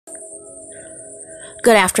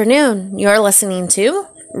Good afternoon. You're listening to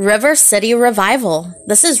River City Revival.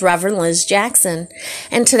 This is Reverend Liz Jackson,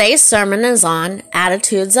 and today's sermon is on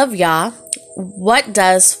attitudes of Yah. What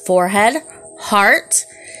does forehead, heart,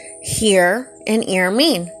 hear, and ear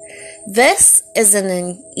mean? This is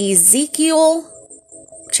in Ezekiel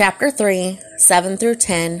chapter 3, 7 through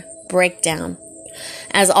 10 breakdown.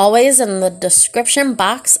 As always, in the description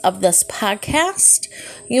box of this podcast,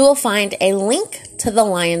 you will find a link to the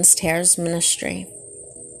Lion's Tares ministry.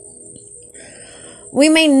 We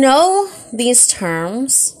may know these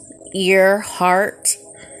terms, ear, heart,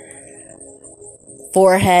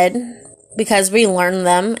 forehead, because we learned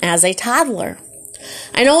them as a toddler.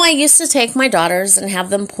 I know I used to take my daughters and have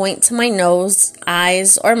them point to my nose,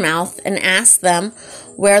 eyes, or mouth and ask them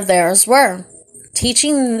where theirs were,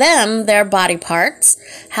 teaching them their body parts,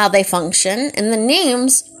 how they function, and the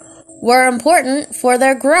names were important for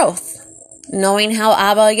their growth. Knowing how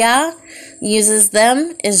Abba Yah uses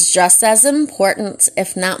them is just as important,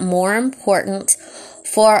 if not more important,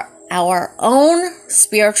 for our own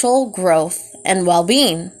spiritual growth and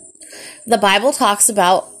well-being. The Bible talks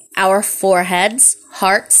about our foreheads,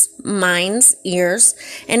 hearts, minds, ears,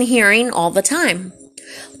 and hearing all the time.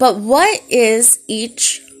 But what is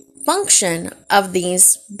each function of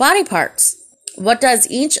these body parts? What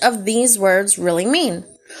does each of these words really mean?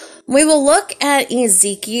 We will look at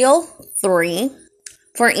Ezekiel 3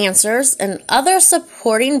 for answers and other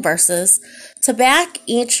supporting verses to back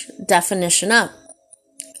each definition up.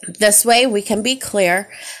 This way we can be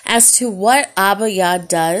clear as to what Abba Yah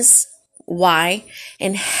does, why,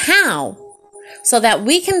 and how, so that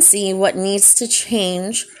we can see what needs to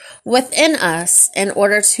change within us in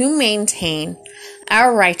order to maintain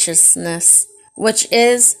our righteousness, which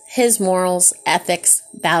is His morals, ethics,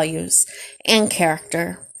 values, and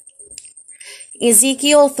character.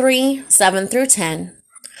 Ezekiel 3, 7 through 10.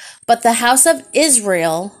 But the house of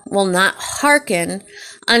Israel will not hearken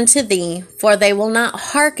unto thee, for they will not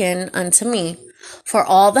hearken unto me. For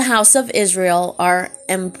all the house of Israel are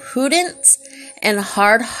impudent and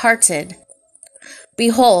hard-hearted.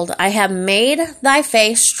 Behold, I have made thy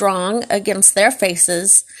face strong against their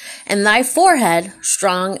faces, and thy forehead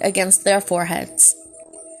strong against their foreheads.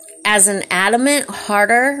 As an adamant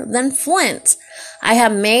harder than flint, I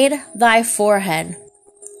have made thy forehead.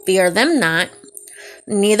 Fear them not,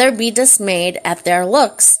 neither be dismayed at their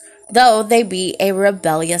looks, though they be a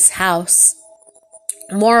rebellious house.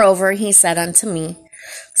 Moreover, he said unto me,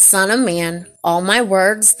 Son of man, all my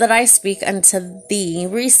words that I speak unto thee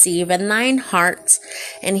receive in thine heart,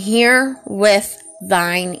 and hear with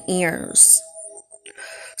thine ears.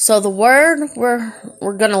 So the word we're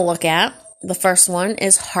going to look at, the first one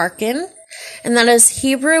is hearken, and that is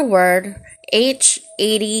Hebrew word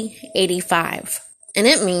H8085, and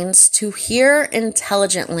it means to hear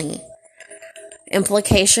intelligently.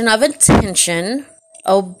 Implication of attention,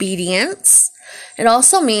 obedience. It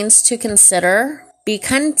also means to consider, be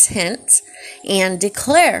content, and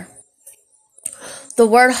declare. The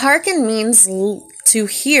word hearken means to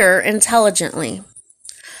hear intelligently.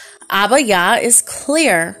 Abba Yah is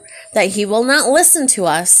clear that He will not listen to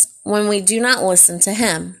us when we do not listen to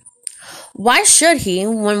Him. Why should He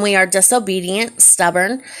when we are disobedient,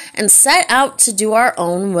 stubborn, and set out to do our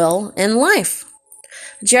own will in life?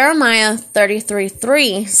 Jeremiah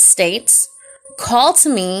 33:3 states, Call to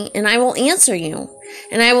me, and I will answer you,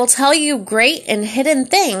 and I will tell you great and hidden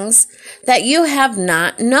things that you have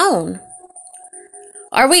not known.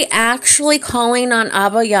 Are we actually calling on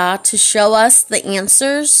Abba Yah to show us the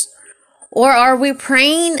answers? Or are we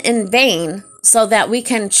praying in vain so that we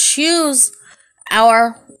can choose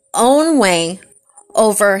our own way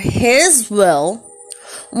over His will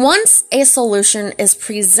once a solution is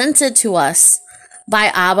presented to us by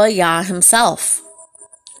Abba Yah Himself?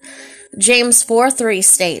 James 4:3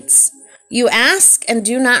 states, You ask and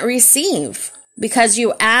do not receive, because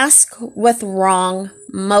you ask with wrong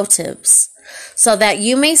motives, so that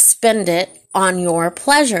you may spend it on your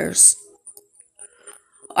pleasures.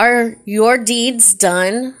 Are your deeds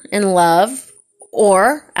done in love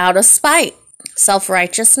or out of spite,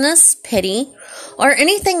 self-righteousness, pity, or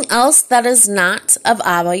anything else that is not of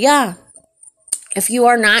Abba Yah? If you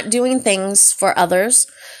are not doing things for others,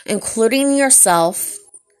 including yourself,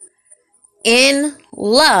 in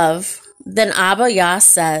love, then Abba Yah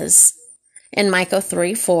says in Micah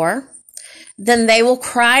 3:4, Then they will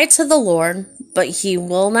cry to the Lord, but He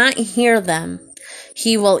will not hear them.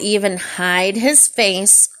 He will even hide His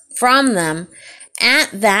face from them at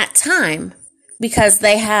that time, because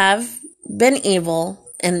they have been evil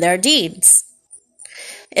in their deeds.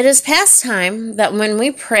 It is past time that when we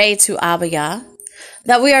pray to Abba Yah,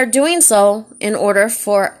 that we are doing so in order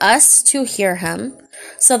for us to hear Him,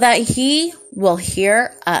 so that he will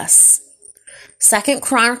hear us. 2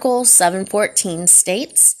 Chronicles 7:14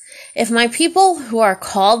 states, "If my people who are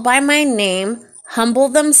called by my name humble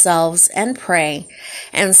themselves and pray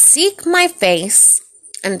and seek my face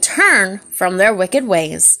and turn from their wicked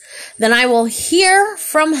ways, then I will hear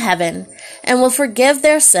from heaven and will forgive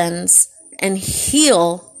their sins and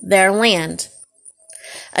heal their land."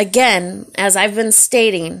 Again, as I've been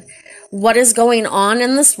stating, what is going on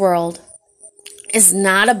in this world is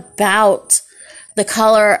not about the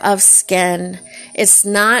color of skin. It's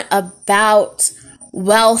not about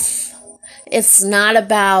wealth. It's not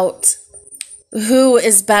about who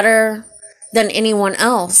is better than anyone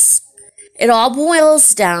else. It all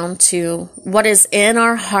boils down to what is in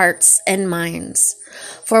our hearts and minds.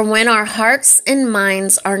 For when our hearts and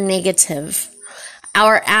minds are negative,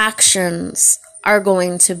 our actions are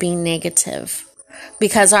going to be negative,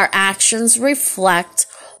 because our actions reflect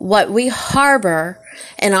what we harbor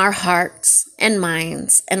in our hearts and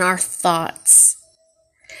minds and our thoughts.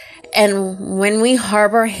 And when we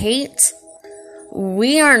harbor hate,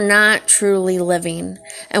 we are not truly living,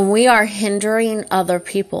 and we are hindering other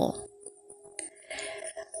people.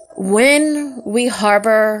 When we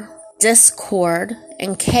harbor discord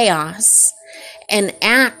and chaos and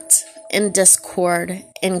act in discord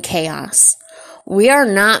and chaos, we are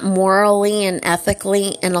not morally and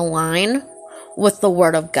ethically in line with the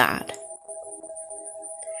Word of God.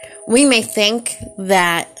 We may think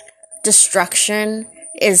that destruction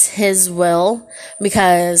is His will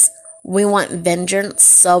because we want vengeance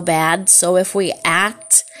so bad. So if we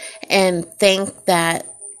act and think that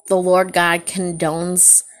the Lord God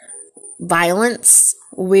condones violence,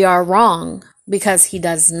 we are wrong, because He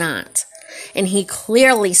does not. And He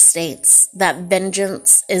clearly states that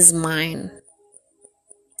vengeance is mine.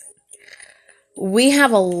 We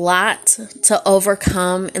have a lot to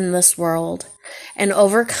overcome in this world, and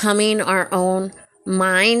overcoming our own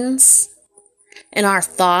minds and our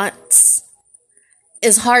thoughts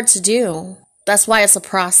is hard to do. That's why it's a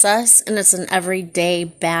process, and it's an everyday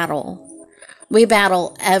battle. We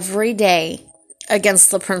battle every day against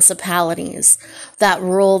the principalities that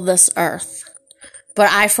rule this earth. But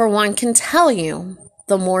I, for one, can tell you,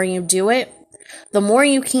 the more you do it, the more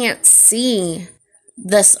you can't see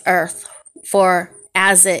this earth for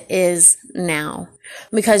as it is now,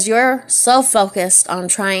 because you're so focused on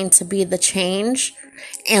trying to be the change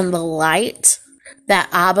and the light that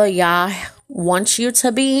Abba Yah wants you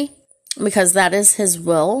to be, because that is His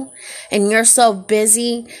will, and you're so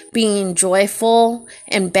busy being joyful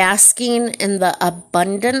and basking in the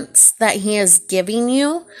abundance that He is giving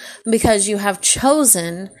you, because you have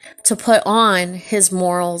chosen to put on His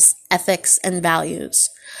morals, ethics, and values.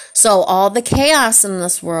 So all the chaos in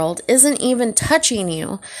this world isn't even touching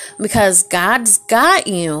you, because God's got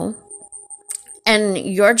you, and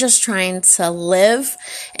you're just trying to live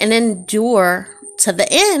and endure to the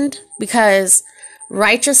end, because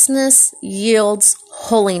righteousness yields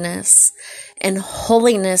holiness, and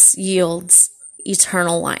holiness yields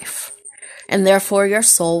eternal life. And therefore your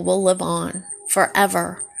soul will live on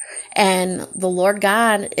forever. And the Lord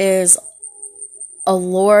God is a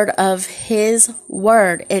Lord of His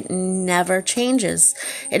word. It never changes.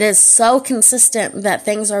 It is so consistent that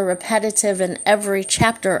things are repetitive in every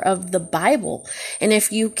chapter of the Bible. And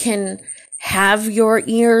if you can have your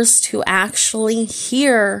ears to actually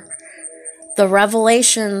hear the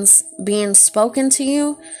revelations being spoken to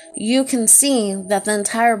you, you can see that the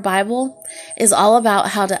entire Bible is all about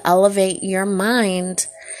how to elevate your mind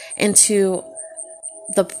into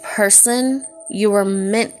the person you were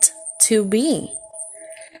meant to be.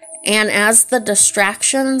 And as the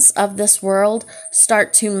distractions of this world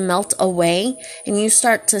start to melt away, and you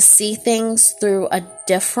start to see things through a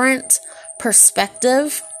different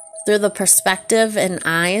perspective, through the perspective and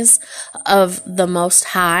eyes of the Most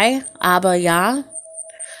High, Abba Yah,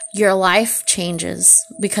 your life changes,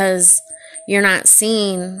 because you're not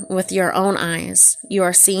seeing with your own eyes. You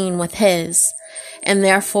are seeing with His. And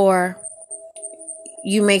therefore,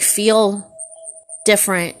 you may feel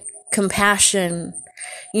different compassion.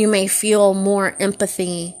 You may feel more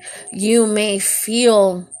empathy. You may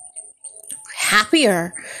feel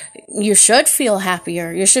happier. You should feel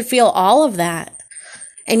happier. You should feel all of that.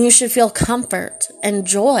 And you should feel comfort and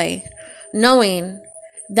joy, knowing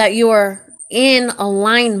that you are in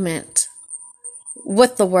alignment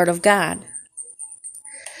with the Word of God.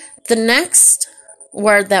 The next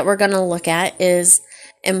word that we're going to look at is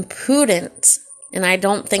impudent. And I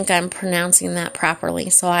don't think I'm pronouncing that properly,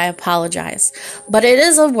 so I apologize. But it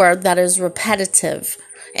is a word that is repetitive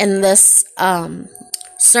in this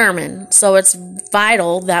sermon, so it's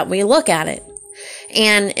vital that we look at it.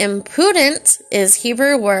 And impudent is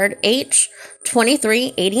Hebrew word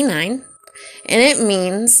H2389, and it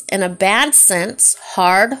means, in a bad sense,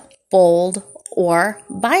 hard, bold, or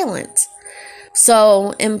violent.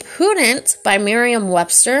 So, impudent by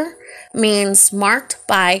Merriam-Webster means marked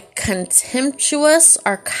by contemptuous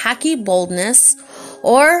or cocky boldness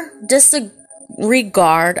or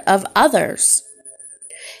disregard of others.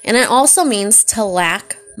 And it also means to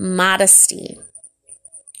lack modesty.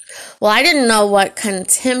 Well, I didn't know what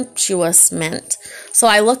contemptuous meant, so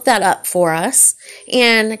I looked that up for us.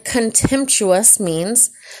 And contemptuous means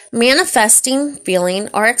manifesting, feeling,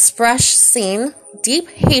 or expressing deep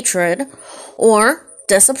hatred or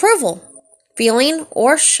disapproval, feeling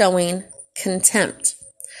or showing contempt.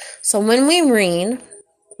 So when we read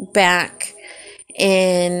back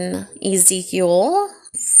in Ezekiel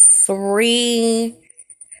 3,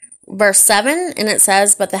 Verse 7, and it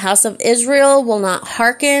says, "But the house of Israel will not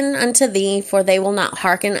hearken unto thee, for they will not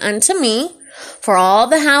hearken unto me. For all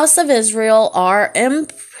the house of Israel are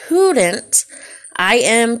impudent."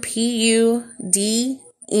 impudent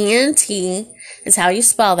is how you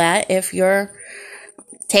spell that if you're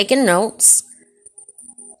taking notes.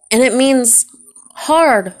 And it means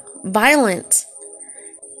hard, violent,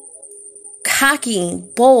 cocky,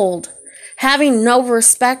 bold, having no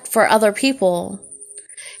respect for other people,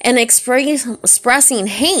 and expressing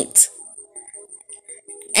hate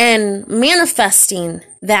and manifesting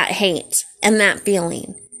that hate and that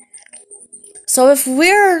feeling. So if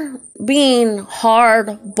we're being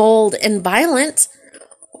hard, bold, and violent,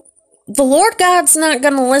 the Lord God's not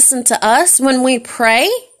going to listen to us when we pray.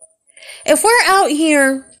 If we're out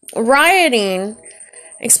here rioting,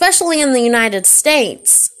 especially in the United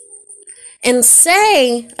States, and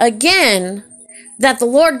say again that the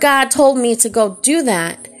Lord God told me to go do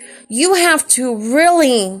that, you have to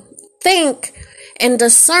really think and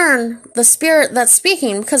discern the spirit that's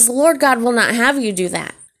speaking, because the Lord God will not have you do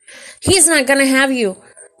that. He's not going to have you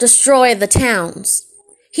destroy the towns.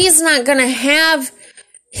 He's not going to have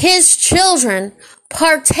his children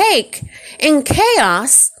partake in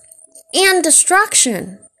chaos and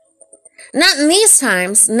destruction. Not in these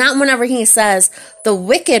times, not whenever he says the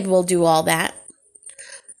wicked will do all that.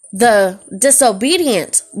 The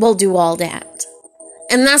disobedient will do all that.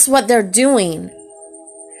 And that's what they're doing.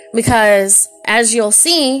 Because, as you'll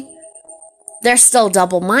see, they're still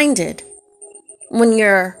double-minded. When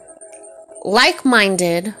you're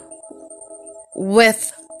like-minded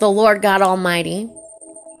with the Lord God Almighty,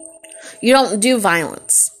 you don't do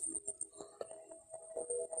violence.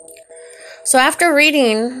 So after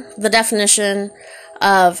reading the definition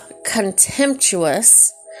of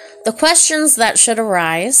contemptuous, the questions that should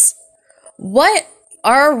arise: what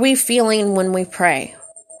are we feeling when we pray?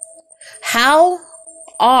 How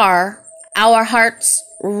are our hearts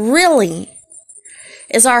really?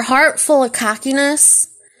 Is our heart full of cockiness?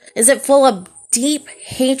 Is it full of deep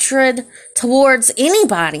hatred towards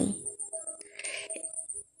anybody?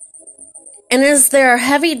 And is there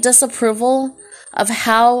heavy disapproval of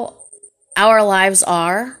how our lives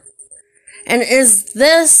are? And is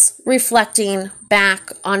this reflecting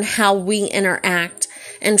back on how we interact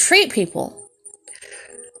and treat people?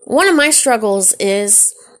 One of my struggles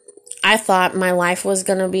is I thought my life was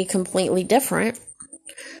going to be completely different,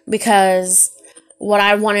 because what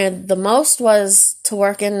I wanted the most was to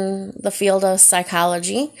work in the field of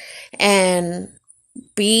psychology and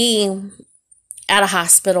be at a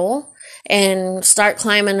hospital and start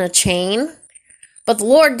climbing a chain. But the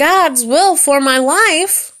Lord God's will for my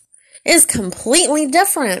life is completely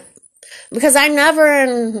different, because I never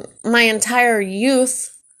in my entire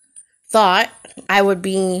youth thought I would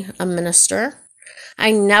be a minister.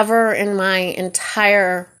 I never in my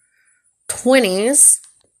entire 20s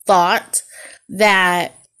thought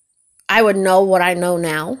that I would know what I know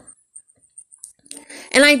now.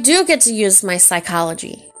 And I do get to use my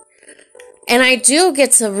psychology. And I do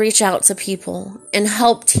get to reach out to people and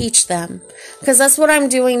help teach them, because that's what I'm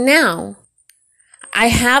doing now. I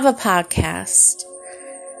have a podcast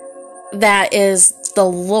that is the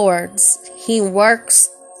Lord's. He works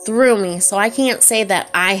through me, so I can't say that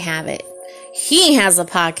I have it. He has a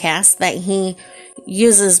podcast that he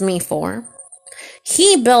uses me for.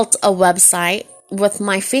 He built a website with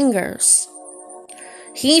my fingers.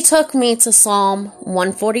 He took me to Psalm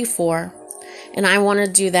 144, and I want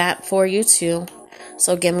to do that for you too.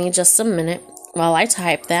 So give me just a minute while I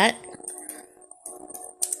type that.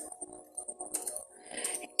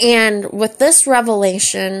 And with this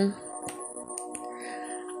revelation,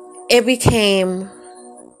 it became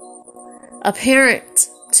apparent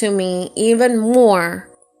to me even more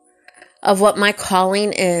of what my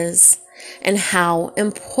calling is and how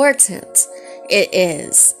important it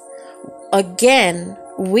is. Again,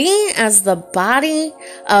 we as the body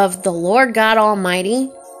of the Lord God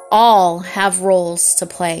Almighty all have roles to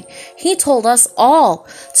play. He told us all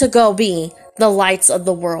to go be the lights of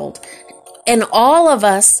the world. And all of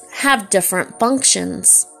us have different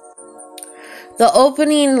functions. The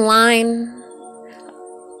opening line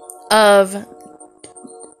of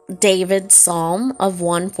David's Psalm of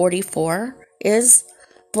 144 is,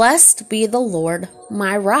 "Blessed be the Lord,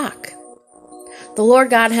 my rock." The Lord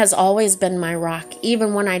God has always been my rock,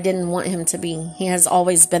 even when I didn't want him to be. He has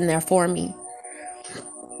always been there for me.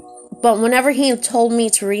 But whenever he told me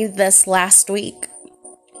to read this last week,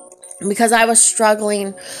 because I was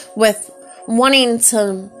struggling with wanting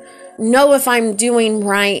to know if I'm doing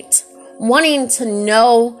right, wanting to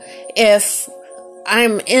know if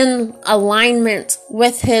I'm in alignment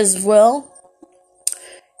with his will,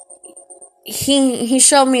 he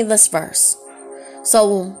showed me this verse.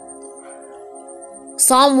 So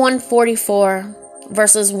Psalm 144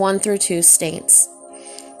 verses 1 through 2 states,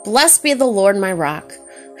 "Blessed be the Lord my rock,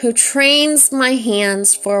 who trains my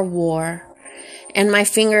hands for war and my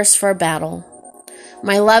fingers for battle,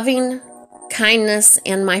 my loving kindness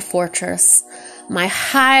and my fortress, my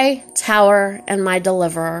high tower and my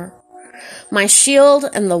deliverer, my shield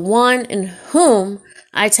and the one in whom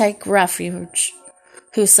I take refuge,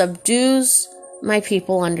 who subdues my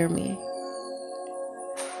people under me."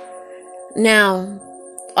 Now,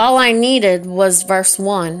 all I needed was verse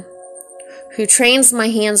 1, "Who trains my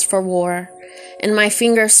hands for war and my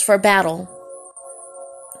fingers for battle."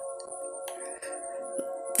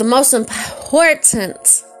 The most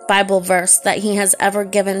important Bible verse that he has ever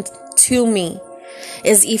given to me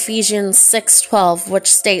is Ephesians 6:12,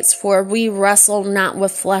 which states, "For we wrestle not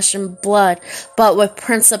with flesh and blood, but with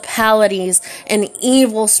principalities and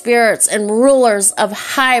evil spirits and rulers of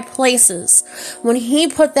high places." When he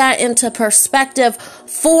put that into perspective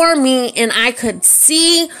for me and I could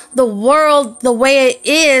see the world the way it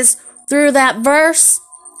is through that verse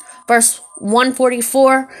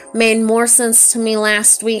 144 made more sense to me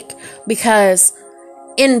last week, because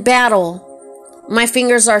in battle, my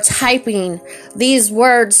fingers are typing these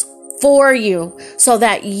words for you so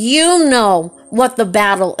that you know what the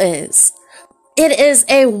battle is. It is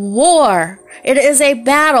a war. It is a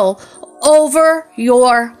battle over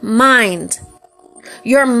your mind.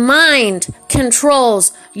 Your mind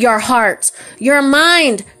controls your heart. Your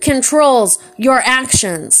mind controls your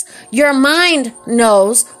actions. Your mind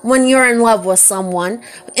knows when you're in love with someone,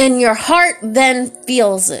 and your heart then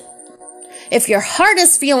feels it. If your heart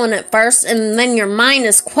is feeling it first and then your mind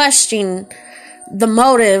is questioning the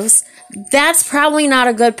motives, that's probably not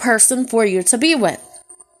a good person for you to be with.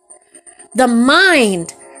 The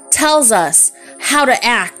mind tells us how to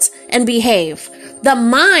act and behave. The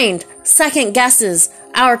mind second guesses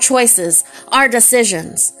our choices, our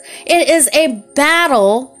decisions. It is a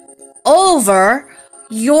battle over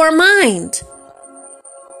your mind.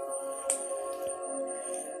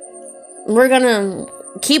 We're gonna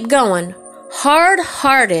keep going.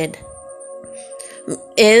 Hard-hearted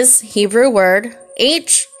is Hebrew word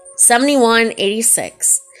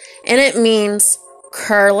H7186, and it means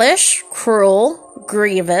churlish, cruel,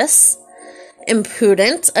 grievous,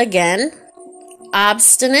 impudent, again,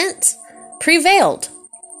 obstinate, prevailed.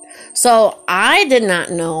 So I did not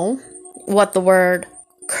know what the word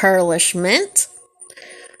churlish meant,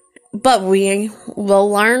 but we will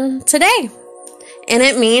learn today. And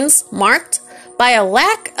it means marked by a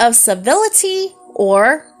lack of civility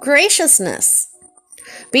or graciousness,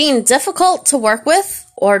 being difficult to work with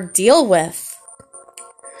or deal with.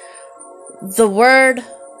 The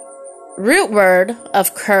root word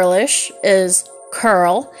of churlish is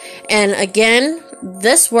curl, and again,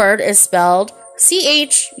 this word is spelled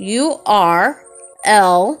CHURL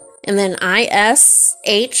and then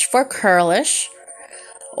ISH for churlish,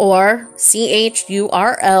 or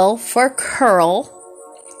CHURL for curl.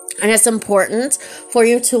 And it's important for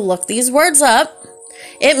you to look these words up.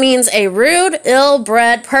 It means a rude,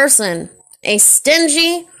 ill-bred person, a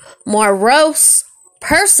stingy, morose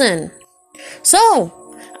person. So,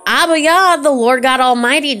 Abba Yah, the Lord God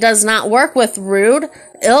Almighty, does not work with rude,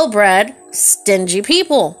 ill-bred, stingy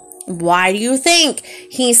people. Why do you think?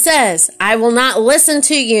 He says, "I will not listen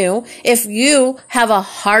to you if you have a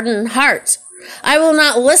hardened heart. I will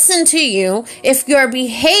not listen to you if your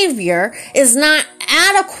behavior is not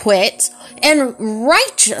adequate and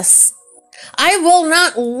righteous. I will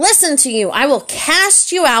not listen to you. I will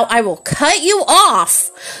cast you out. I will cut you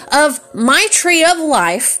off of my tree of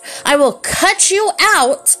life. I will cut you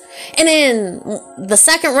out. And in the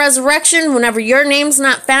second resurrection, whenever your name's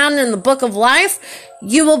not found in the book of life,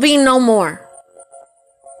 you will be no more."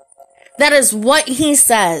 That is what he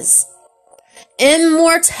says.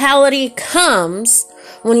 Immortality comes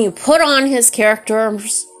when you put on his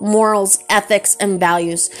characters, morals, ethics, and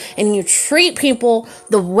values, and you treat people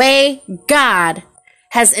the way God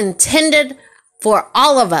has intended for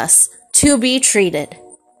all of us to be treated.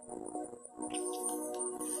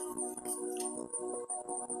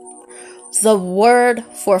 The word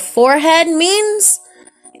for forehead means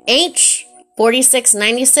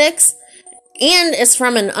H4696, and is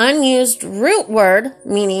from an unused root word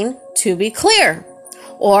meaning to be clear,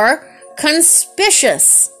 or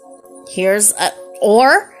conspicuous.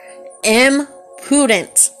 Or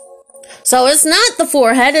impudent. So it's not the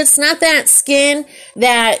forehead. It's not that skin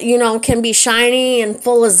that, can be shiny and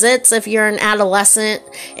full of zits if you're an adolescent.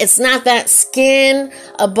 It's not that skin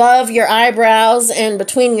above your eyebrows and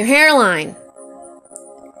between your hairline.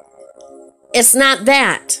 It's not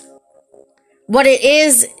that. What it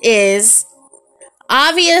is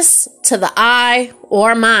obvious to the eye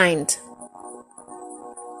or mind.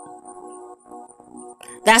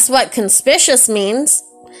 That's what conspicuous means.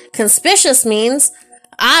 Conspicuous means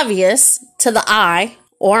obvious to the eye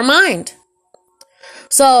or mind.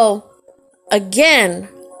 So, again,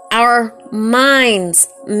 our minds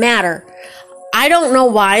matter. I don't know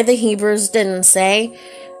why the Hebrews didn't say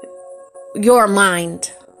your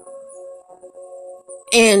mind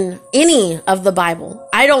in any of the Bible.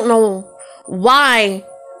 I don't know why,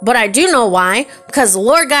 but I do know why, because the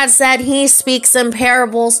Lord God said he speaks in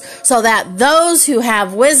parables so that those who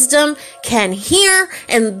have wisdom can hear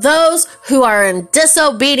and those who are in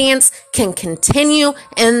disobedience can continue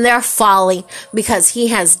in their folly, because he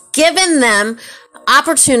has given them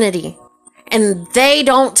opportunity and they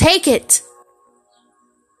don't take it.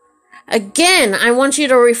 Again, I want you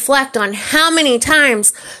to reflect on how many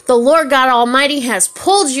times the Lord God Almighty has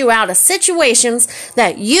pulled you out of situations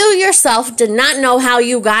that you yourself did not know how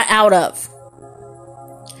you got out of.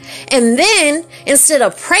 And then, instead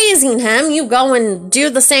of praising him, you go and do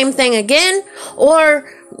the same thing again. Or,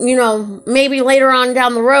 maybe later on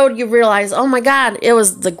down the road, you realize, oh my God, it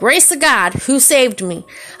was the grace of God who saved me.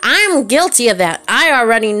 I'm guilty of that. I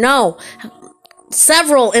already know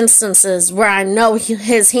several instances where I know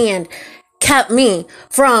his hand kept me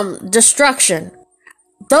from destruction.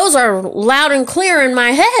 Those are loud and clear in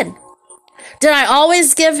my head. Did I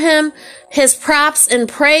always give him his props and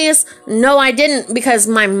praise? No, I didn't, because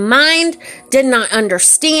my mind did not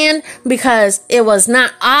understand, because it was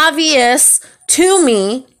not obvious to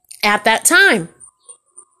me at that time,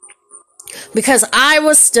 because I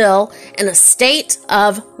was still in a state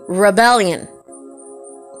of rebellion.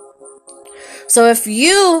 So if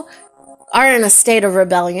you are in a state of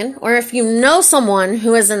rebellion, or if you know someone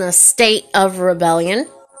who is in a state of rebellion,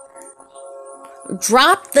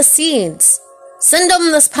 drop the seeds. Send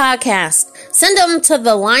them this podcast. Send them to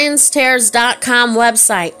the lionstears.com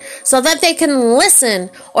website so that they can listen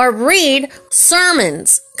or read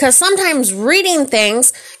sermons. Because sometimes reading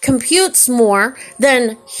things computes more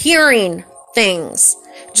than hearing things.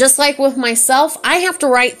 Just like with myself, I have to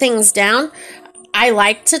write things down. I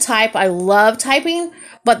like to type. I love typing.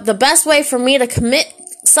 But the best way for me to commit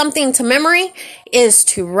something to memory is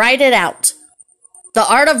to write it out. The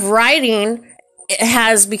art of writing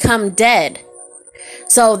has become dead.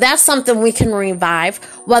 So that's something we can revive,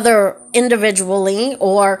 whether individually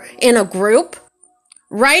or in a group.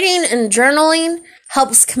 Writing and journaling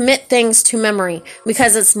helps commit things to memory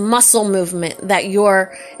because it's muscle movement that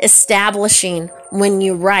you're establishing when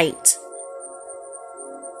you write.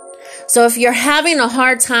 So if you're having a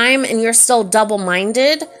hard time and you're still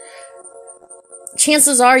double-minded,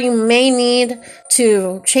 chances are you may need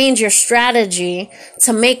to change your strategy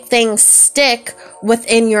to make things stick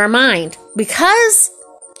within your mind, because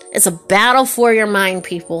it's a battle for your mind,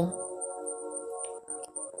 people.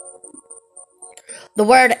 The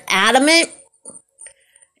word adamant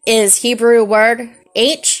is Hebrew word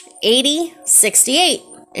H8068.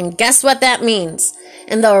 And guess what that means?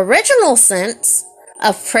 In the original sense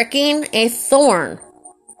of pricking a thorn.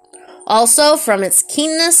 Also, from its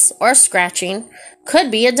keenness or scratching, could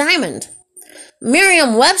be a diamond.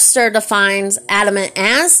 Merriam-Webster defines adamant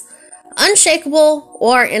as unshakable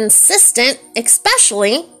or insistent,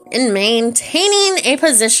 especially in maintaining a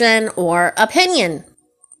position or opinion.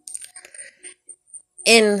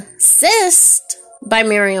 Insist, by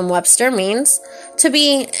Merriam-Webster, means to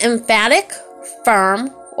be emphatic, firm,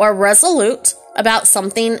 or resolute about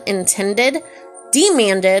something intended,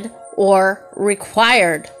 demanded, or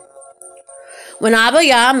required. When Abba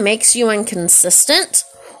Yah makes you inconsistent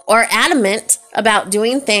or adamant about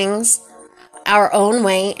doing things our own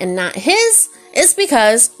way and not his, it's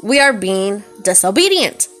because we are being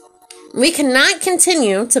disobedient. We cannot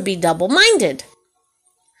continue to be double-minded.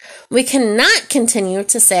 We cannot continue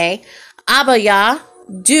to say, Abba Yah,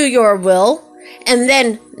 do your will, and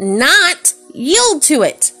then not yield to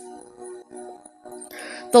it.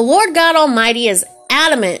 The Lord God Almighty is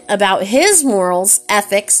adamant about His morals,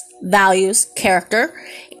 ethics, values, character,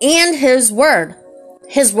 and His word.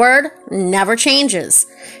 His word never changes.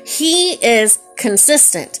 He is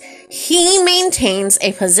consistent. He maintains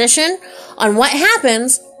a position on what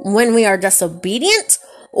happens when we are disobedient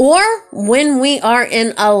or when we are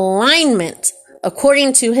in alignment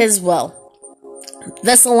according to His will.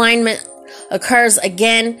 This alignment occurs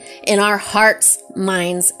again in our hearts,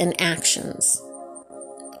 minds, and actions.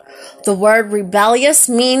 The word rebellious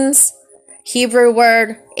means Hebrew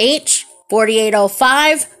word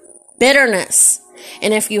H4805, bitterness.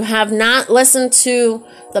 And if you have not listened to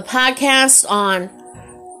the podcast on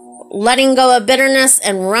letting go of bitterness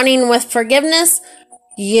and running with forgiveness,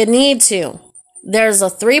 you need to. There's a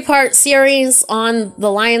 3-part series on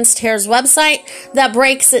the Lion's Tears website that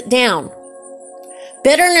breaks it down.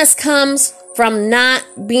 Bitterness comes from not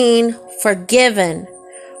being forgiven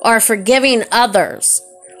or forgiving others.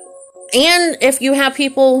 And if you have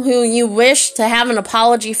people who you wish to have an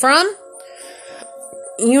apology from,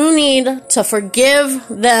 you need to forgive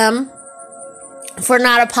them for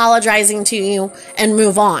not apologizing to you and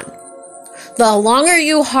move on. The longer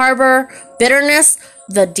you harbor bitterness,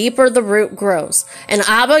 the deeper the root grows. And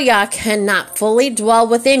Abba Yah cannot fully dwell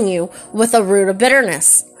within you with a root of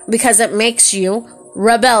bitterness because it makes you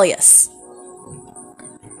rebellious.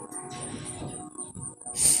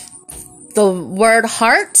 The word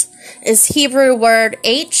heart is Hebrew word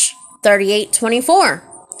H3824.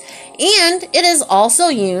 And it is also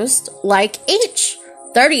used like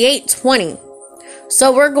H3820.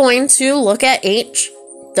 So we're going to look at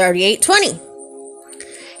H3820.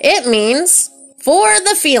 It means for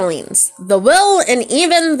the feelings, the will, and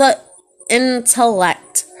even the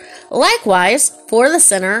intellect. Likewise, for the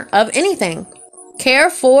center of anything. Care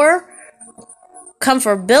for,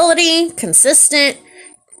 comfortability, consistent,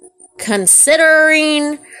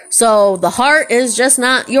 considering. So the heart is just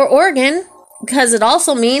not your organ, because it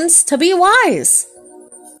also means to be wise.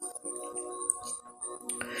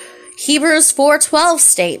 Hebrews 4:12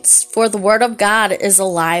 states, "For the word of God is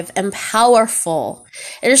alive and powerful.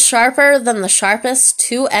 It is sharper than the sharpest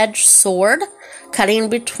two-edged sword, cutting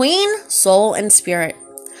between soul and spirit,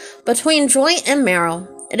 between joint and marrow.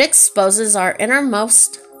 It exposes our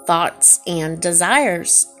innermost thoughts and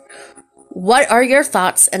desires." What are your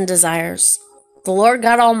thoughts and desires? The Lord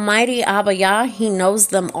God Almighty, Abba Yah, He knows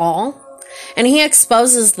them all, and He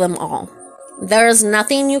exposes them all. There is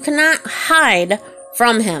nothing you cannot hide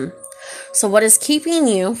from Him. So what is keeping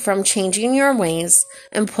you from changing your ways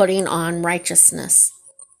and putting on righteousness?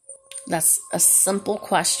 That's a simple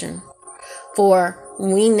question. For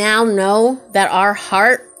we now know that our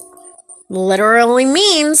heart literally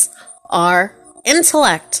means our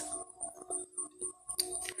intellect.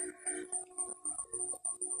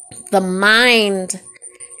 The mind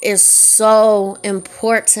is so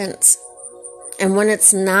important. And when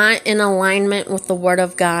it's not in alignment with the Word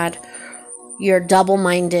of God, you're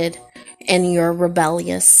double-minded and you're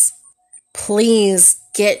rebellious. Please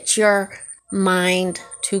get your mind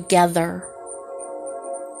together.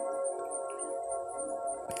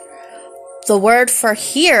 The word for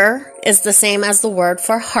hear is the same as the word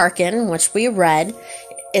for hearken, which we read.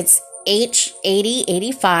 It's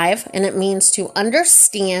H8085, and it means to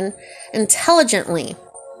understand intelligently.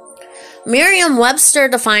 Merriam-Webster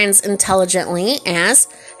defines intelligently as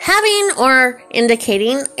having or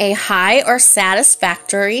indicating a high or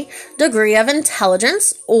satisfactory degree of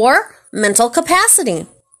intelligence or mental capacity,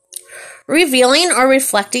 revealing or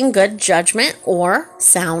reflecting good judgment or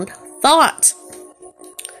sound thought.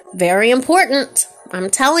 Very important, I'm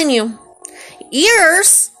telling you.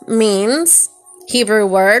 Ears means Hebrew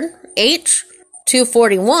word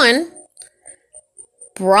H241,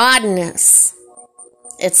 broadness.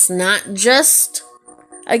 It's not just,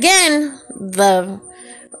 again, the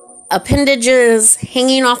appendages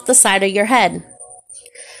hanging off the side of your head.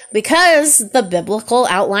 Because the biblical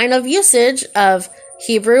outline of usage of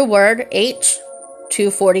Hebrew word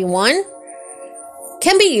H241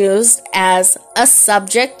 can be used as a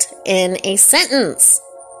subject in a sentence.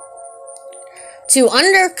 To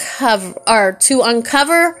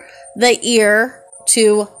uncover the ear,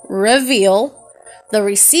 to reveal the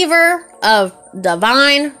receiver of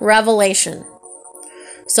divine revelation.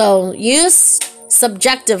 So used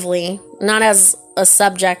subjectively, not as a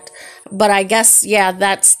subject, but I guess, yeah,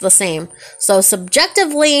 that's the same. So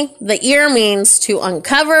subjectively, the ear means to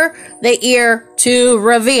uncover, the ear to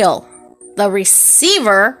reveal the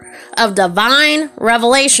receiver of divine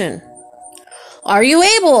revelation. Are you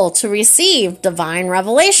able to receive divine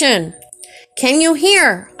revelation? Can you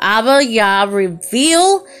hear Abba Yah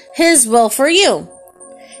reveal His will for you?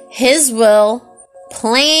 His will,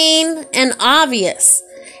 plain and obvious.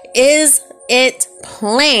 Is it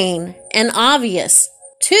plain and obvious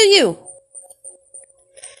to you?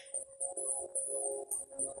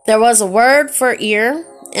 There was a word for ear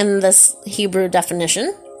in this Hebrew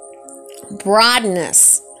definition.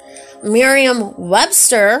 Broadness.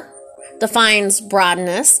 Merriam-Webster defines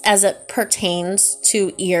broadness as it pertains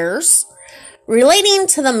to ears, relating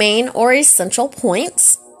to the main or essential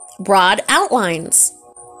points, broad outlines.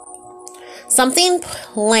 Something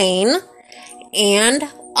plain and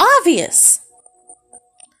obvious.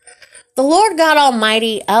 The Lord God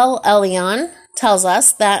Almighty, El Elyon, tells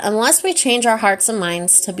us that unless we change our hearts and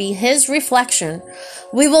minds to be His reflection,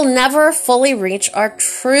 we will never fully reach our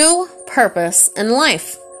true purpose in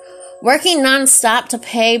life. Working nonstop to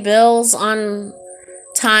pay bills on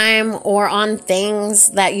time or on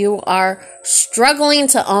things that you are struggling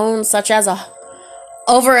to own, such as a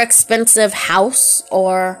overexpensive house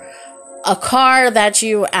or a car that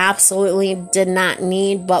you absolutely did not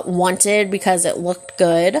need but wanted because it looked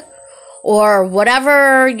good, or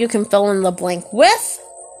whatever you can fill in the blank with.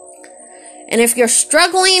 And if you're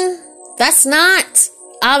struggling, that's not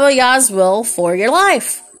Abba Yah's will for your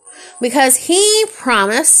life, because He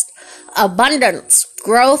promised abundance,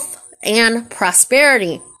 growth, and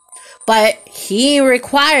prosperity. But He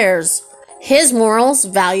requires His morals,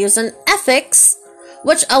 values, and ethics,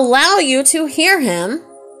 which allow you to hear Him,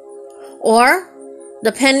 or,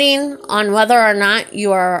 depending on whether or not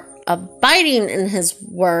you are abiding in His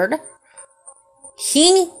word,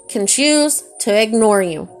 He can choose to ignore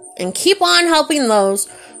you and keep on helping those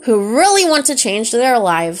who really want to change their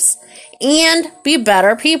lives and be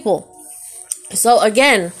better people. So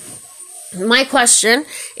again, my question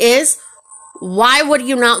is, why would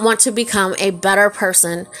you not want to become a better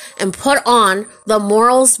person and put on the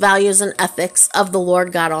morals, values, and ethics of the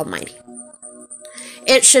Lord God Almighty?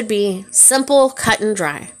 It should be simple, cut, and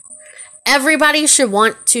dry. Everybody should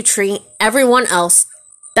want to treat everyone else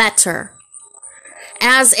better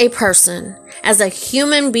as a person, as a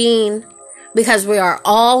human being, because we are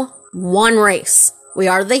all one race. We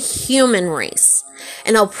are the human race.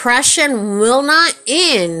 And oppression will not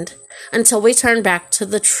end until we turn back to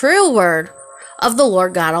the true word of the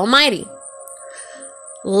Lord God Almighty.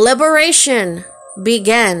 Liberation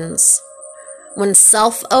begins when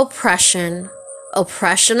self-oppression,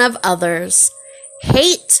 oppression of others,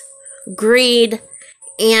 hate, greed,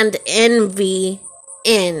 and envy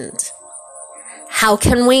end. How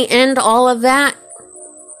can we end all of that?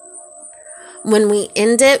 When we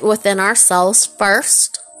end it within ourselves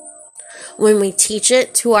first, when we teach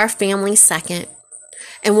it to our family second,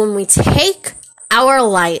 and when we take our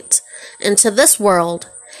light into this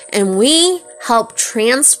world and we help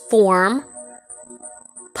transform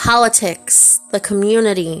politics, the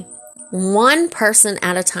community, one person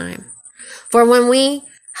at a time. For when we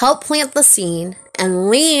help plant the seed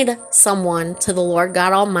and lead someone to the Lord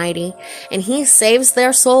God Almighty and He saves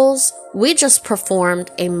their souls, we just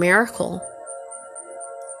performed a miracle.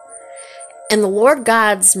 And the Lord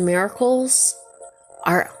God's miracles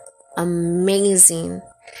are amazing,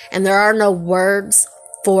 and there are no words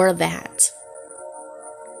for that.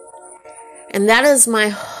 And that is my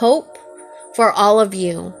hope for all of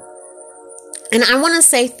you. And I want to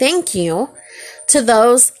say thank you to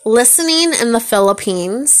those listening in the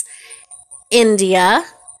Philippines, India,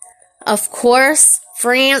 of course,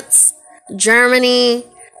 France, Germany,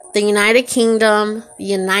 the United Kingdom, the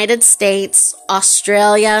United States,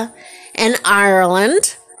 Australia, and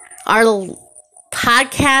Ireland. Our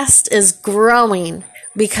podcast is growing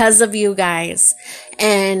because of you guys.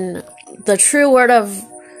 And the true word of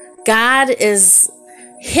God is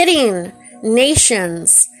hitting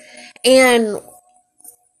nations. And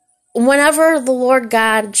whenever the Lord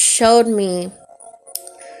God showed me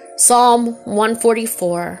Psalm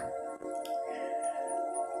 144,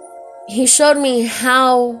 He showed me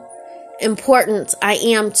how important I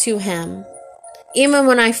am to Him, even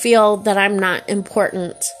when I feel that I'm not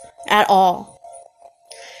important at all.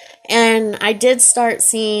 And I did start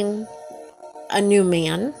seeing a new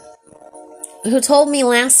man who told me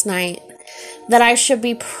last night that I should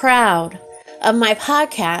be proud of my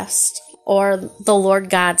podcast, or the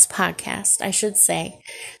Lord God's podcast, I should say,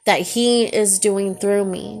 that He is doing through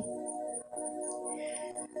me.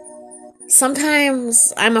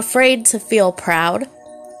 Sometimes I'm afraid to feel proud.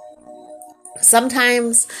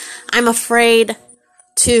 Sometimes I'm afraid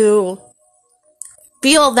to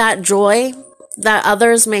feel that joy that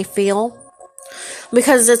others may feel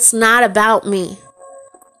because it's not about me.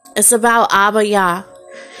 It's about Abba Yah.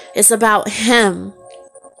 It's about Him.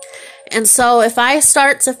 And so if I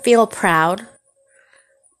start to feel proud,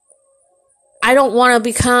 I don't want to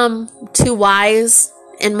become too wise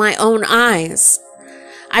in my own eyes.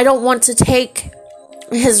 I don't want to take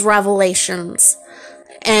His revelations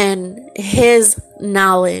and His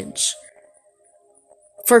knowledge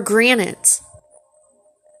for granted.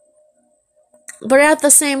 But at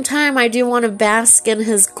the same time, I do want to bask in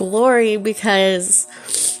His glory, because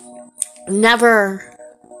never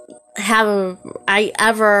have I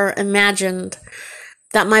ever imagined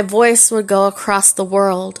that my voice would go across the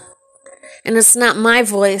world. And it's not my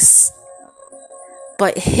voice,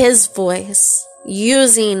 but His voice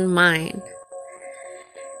using mine.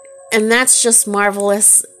 And that's just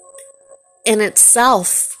marvelous in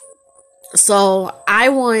itself. So I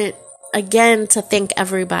want, again, to thank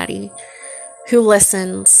everybody who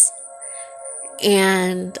listens.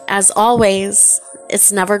 And as always,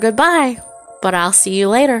 it's never goodbye, but I'll see you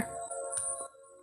later.